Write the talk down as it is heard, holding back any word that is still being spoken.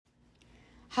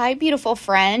Hi, beautiful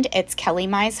friend. It's Kelly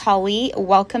Mize Holly.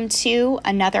 Welcome to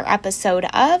another episode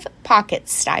of Pocket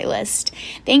Stylist.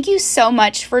 Thank you so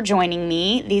much for joining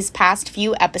me these past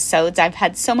few episodes. I've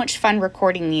had so much fun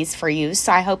recording these for you,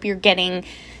 so I hope you're getting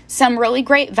some really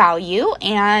great value.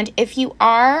 And if you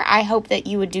are, I hope that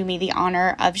you would do me the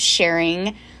honor of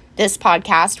sharing this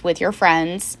podcast with your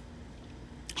friends.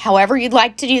 However you'd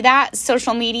like to do that,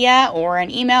 social media or an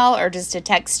email or just a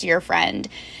text to your friend.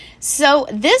 So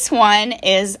this one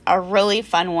is a really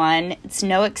fun one. It's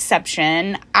no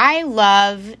exception. I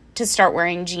love to start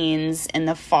wearing jeans in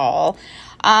the fall.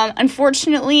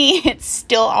 Unfortunately, it's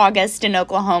still August in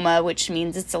Oklahoma, which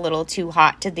means it's a little too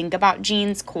hot to think about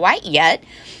jeans quite yet.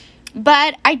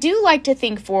 But I do like to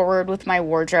think forward with my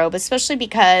wardrobe, especially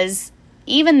because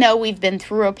even though we've been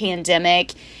through a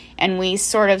pandemic and we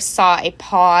sort of saw a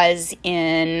pause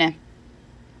in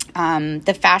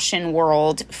the fashion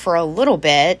world for a little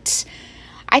bit,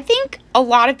 I think a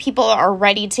lot of people are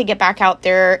ready to get back out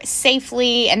there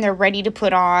safely and they're ready to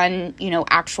put on,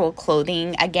 actual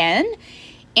clothing again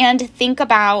and think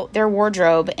about their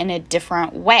wardrobe in a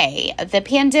different way. The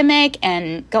pandemic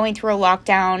and going through a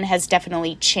lockdown has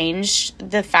definitely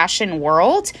changed the fashion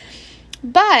world,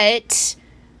 but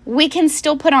we can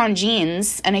still put on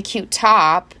jeans and a cute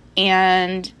top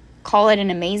and call it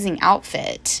an amazing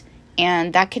outfit.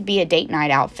 And that could be a date night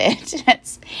outfit.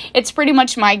 It's pretty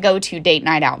much my go-to date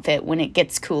night outfit when it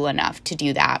gets cool enough to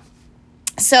do that.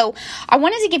 So I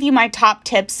wanted to give you my top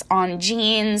tips on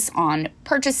jeans, on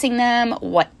purchasing them,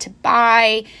 what to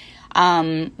buy,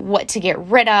 what to get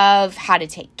rid of, how to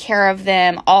take care of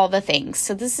them, all the things.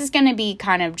 So this is going to be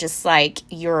kind of just like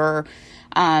your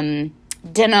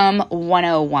denim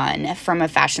 101 from a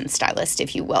fashion stylist,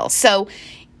 if you will. So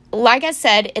like I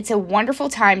said, it's a wonderful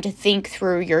time to think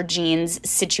through your jeans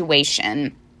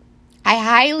situation. I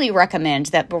highly recommend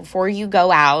that before you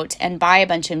go out and buy a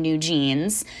bunch of new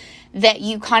jeans, that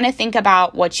you kind of think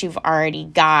about what you've already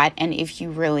got and if you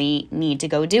really need to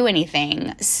go do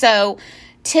anything. So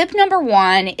tip number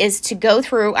one is to go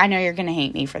through, I know you're going to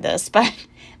hate me for this, but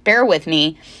bear with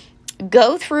me.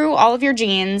 Go through all of your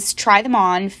jeans, try them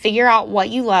on, figure out what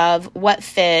you love, what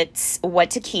fits, what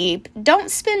to keep.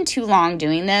 Don't spend too long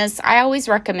doing this. I always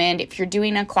recommend if you're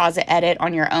doing a closet edit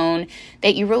on your own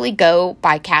that you really go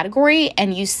by category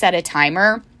and you set a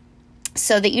timer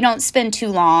so that you don't spend too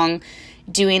long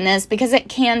doing this because it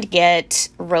can get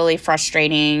really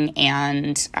frustrating.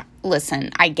 And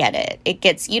listen, I get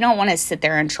it. You don't want to sit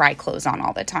there and try clothes on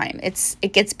all the time.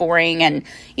 It gets boring and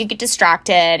you get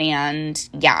distracted, and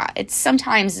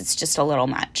sometimes it's just a little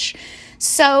much.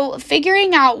 So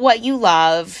figuring out what you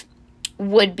love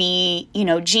would be,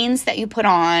 jeans that you put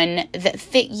on that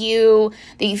fit you,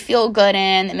 that you feel good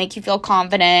in, that make you feel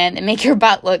confident, that make your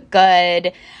butt look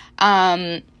good.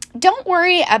 Don't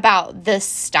worry about the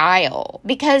style,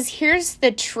 because here's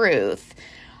the truth.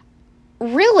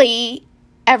 Really,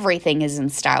 everythh is in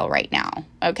style right now,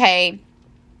 okay?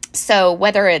 So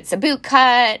whether it's a boot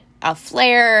cut, a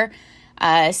flare,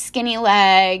 a skinny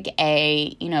leg,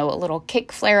 a little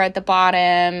kick flare at the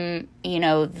bottom,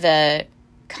 the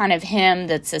kind of hem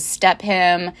that's a step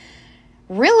hem,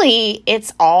 really,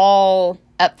 it's all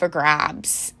up for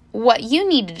grabs. What you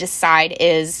need to decide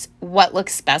is what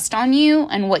looks best on you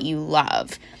and what you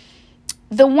love.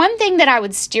 The one thing that I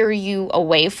would steer you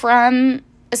away from,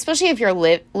 especially if you're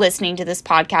listening to this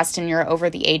podcast and you're over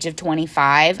the age of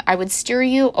 25, I would steer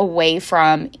you away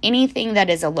from anything that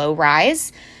is a low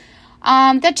rise.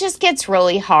 That just gets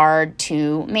really hard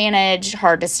to manage,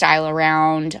 hard to style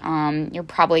around. You're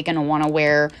probably going to want to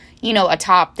wear, a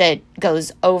top that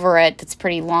goes over it that's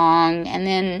pretty long. And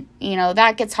then,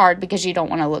 that gets hard because you don't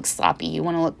want to look sloppy. You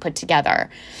want to look put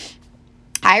together.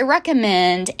 I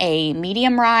recommend a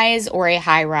medium rise or a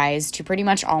high rise to pretty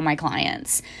much all my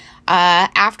clients.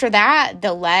 After that,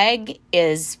 the leg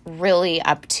is really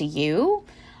up to you.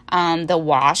 The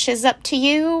wash is up to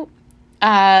you.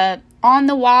 On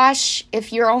the wash,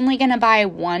 if you're only going to buy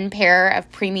one pair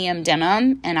of premium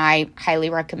denim, and I highly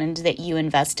recommend that you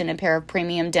invest in a pair of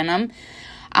premium denim.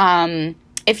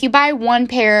 If you buy one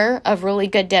pair of really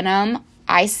good denim,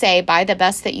 I say buy the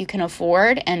best that you can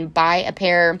afford and buy a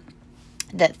pair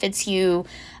that fits you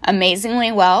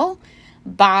amazingly well.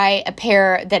 Buy a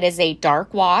pair that is a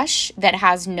dark wash that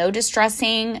has no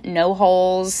distressing, no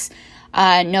holes,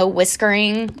 no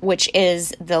whiskering, which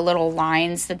is the little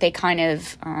lines that they kind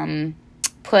of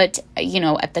put,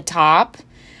 at the top,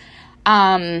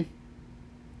 and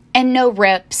no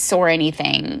rips or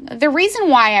anything. The reason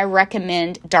why I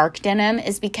recommend dark denim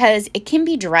is because it can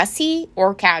be dressy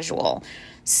or casual.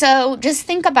 So just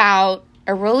think about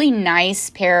a really nice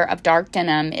pair of dark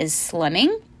denim is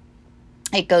slimming.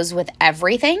 It goes with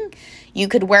everything. You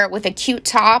could wear it with a cute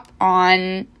top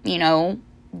on,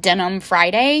 denim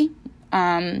Friday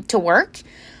to work,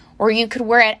 or you could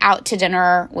wear it out to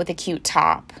dinner with a cute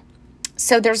top.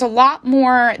 So there's a lot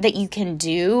more that you can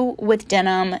do with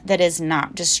denim that is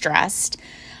not distressed,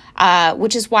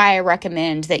 which is why I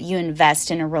recommend that you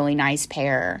invest in a really nice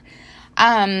pair.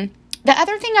 The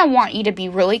other thing I want you to be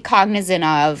really cognizant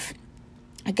of,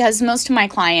 because most of my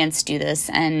clients do this,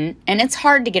 and it's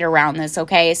hard to get around this,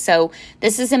 okay? So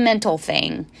this is a mental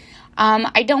thing.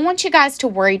 I don't want you guys to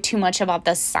worry too much about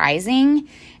the sizing,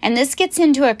 and this gets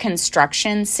into a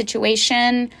construction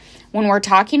situation. When we're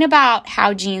talking about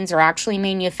how jeans are actually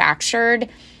manufactured,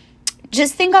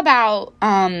 just think about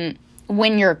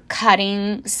when you're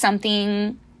cutting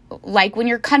something, like when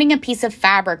you're cutting a piece of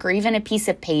fabric or even a piece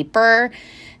of paper.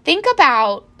 Think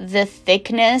about the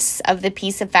thickness of the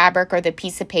piece of fabric or the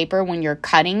piece of paper when you're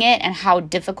cutting it and how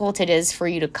difficult it is for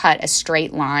you to cut a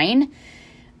straight line.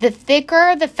 The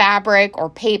thicker the fabric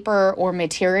or paper or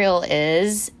material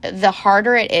is, the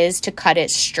harder it is to cut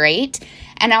it straight.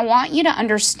 And I want you to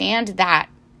understand that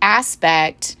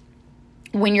aspect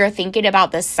when you're thinking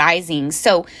about the sizing.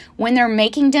 So when they're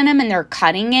making denim and they're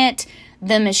cutting it,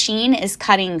 the machine is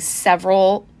cutting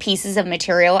several pieces of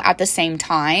material at the same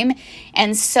time.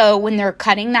 And so when they're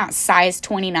cutting that size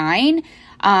 29,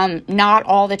 not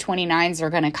all the 29s are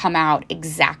going to come out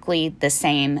exactly the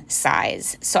same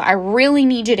size. So I really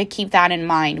need you to keep that in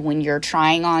mind when you're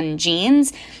trying on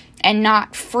jeans and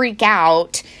not freak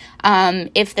out.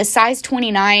 If the size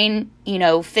 29,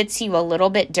 fits you a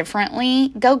little bit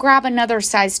differently, go grab another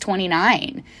size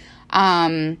 29.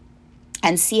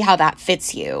 And see how that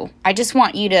fits you. I just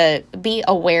want you to be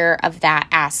aware of that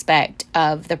aspect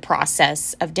of the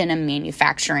process of denim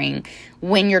manufacturing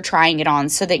when you're trying it on,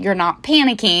 so that you're not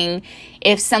panicking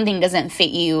if something doesn't fit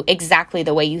you exactly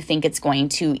the way you think it's going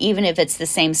to, even if it's the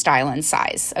same style and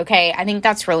size, okay? I think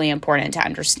that's really important to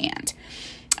understand.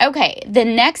 Okay, the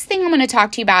next thing I'm going to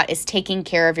talk to you about is taking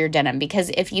care of your denim,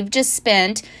 because if you've just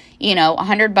spent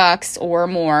 $100 or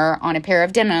more on a pair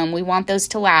of denim, we want those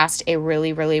to last a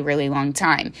really, really, really long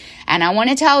time. And I want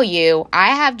to tell you, I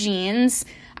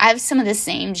have some of the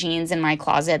same jeans in my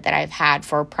closet that I've had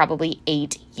for probably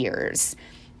 8 years.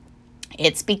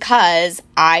 It's because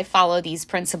I follow these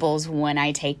principles when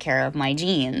I take care of my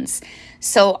jeans.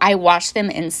 So I wash them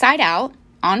inside out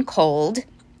on cold,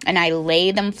 and I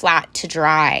lay them flat to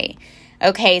dry.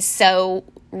 Okay, so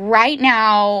right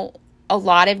now, a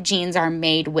lot of jeans are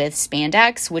made with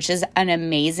spandex, which is an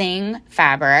amazing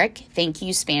fabric. Thank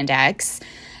you, spandex.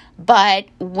 But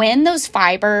when those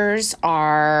fibers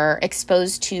are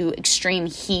exposed to extreme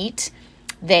heat,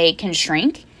 they can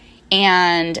shrink.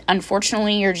 And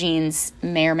unfortunately, your jeans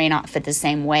may or may not fit the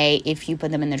same way if you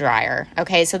put them in the dryer.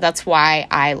 Okay, so that's why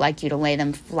I like you to lay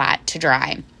them flat to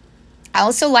dry. I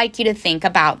also like you to think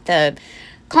about the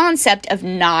concept of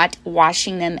not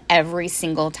washing them every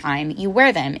single time you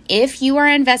wear them. If you are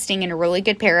investing in a really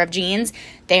good pair of jeans,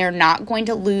 they are not going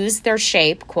to lose their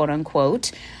shape, quote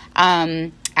unquote,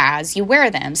 as you wear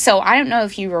them. So I don't know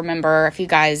if you remember, if you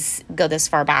guys go this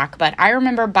far back, but I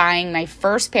remember buying my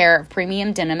first pair of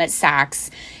premium denim at Saks.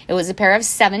 It was a pair of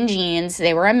 7 jeans.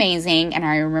 They were amazing. And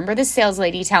I remember the sales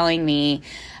lady telling me,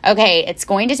 okay, it's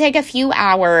going to take a few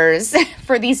hours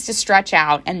for these to stretch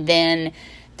out, and then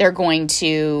they're going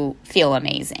to feel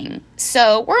amazing.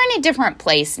 So we're in a different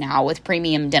place now with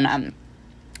premium denim.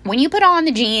 When you put on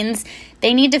the jeans,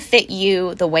 they need to fit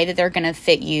you the way that they're going to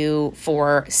fit you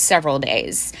for several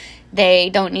days.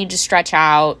 They don't need to stretch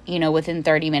out, within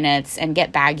 30 minutes and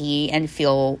get baggy and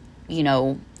feel,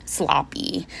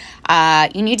 sloppy.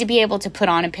 You need to be able to put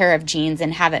on a pair of jeans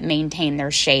and have it maintain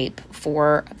their shape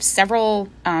for several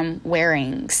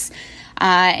wearings.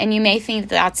 And you may think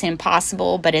that's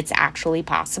impossible, but it's actually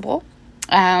possible.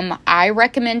 I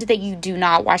recommend that you do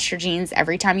not wash your jeans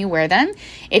every time you wear them.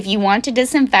 If you want to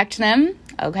disinfect them,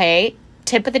 okay,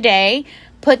 tip of the day,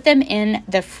 put them in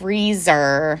the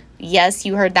freezer. Yes,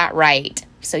 you heard that right.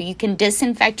 So you can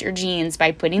disinfect your jeans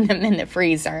by putting them in the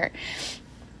freezer.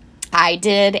 I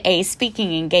did a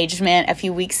speaking engagement a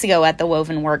few weeks ago at the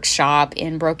Woven Workshop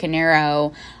in Broken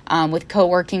Arrow with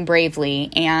Co-Working Bravely,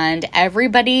 and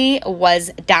everybody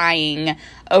was dying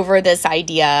over this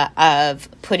idea of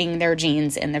putting their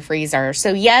jeans in the freezer.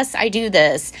 So yes, I do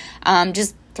this.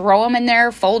 Just throw them in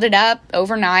there, fold it up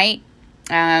overnight,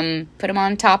 put them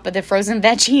on top of the frozen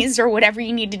veggies or whatever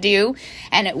you need to do,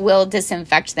 and it will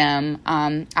disinfect them.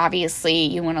 Obviously,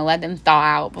 you want to let them thaw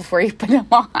out before you put them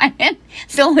on.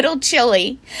 It's a little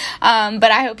chilly,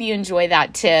 but I hope you enjoy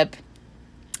that tip.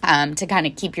 to kind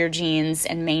of keep your jeans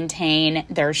and maintain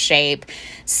their shape.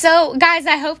 So guys,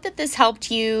 I hope that this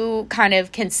helped you kind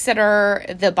of consider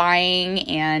the buying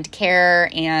and care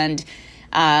and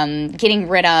getting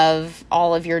rid of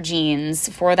all of your jeans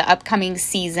for the upcoming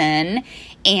season.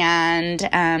 And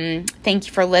thank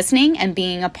you for listening and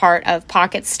being a part of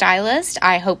Pocket Stylist.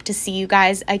 I hope to see you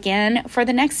guys again for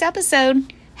the next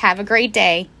episode. Have a great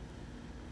day.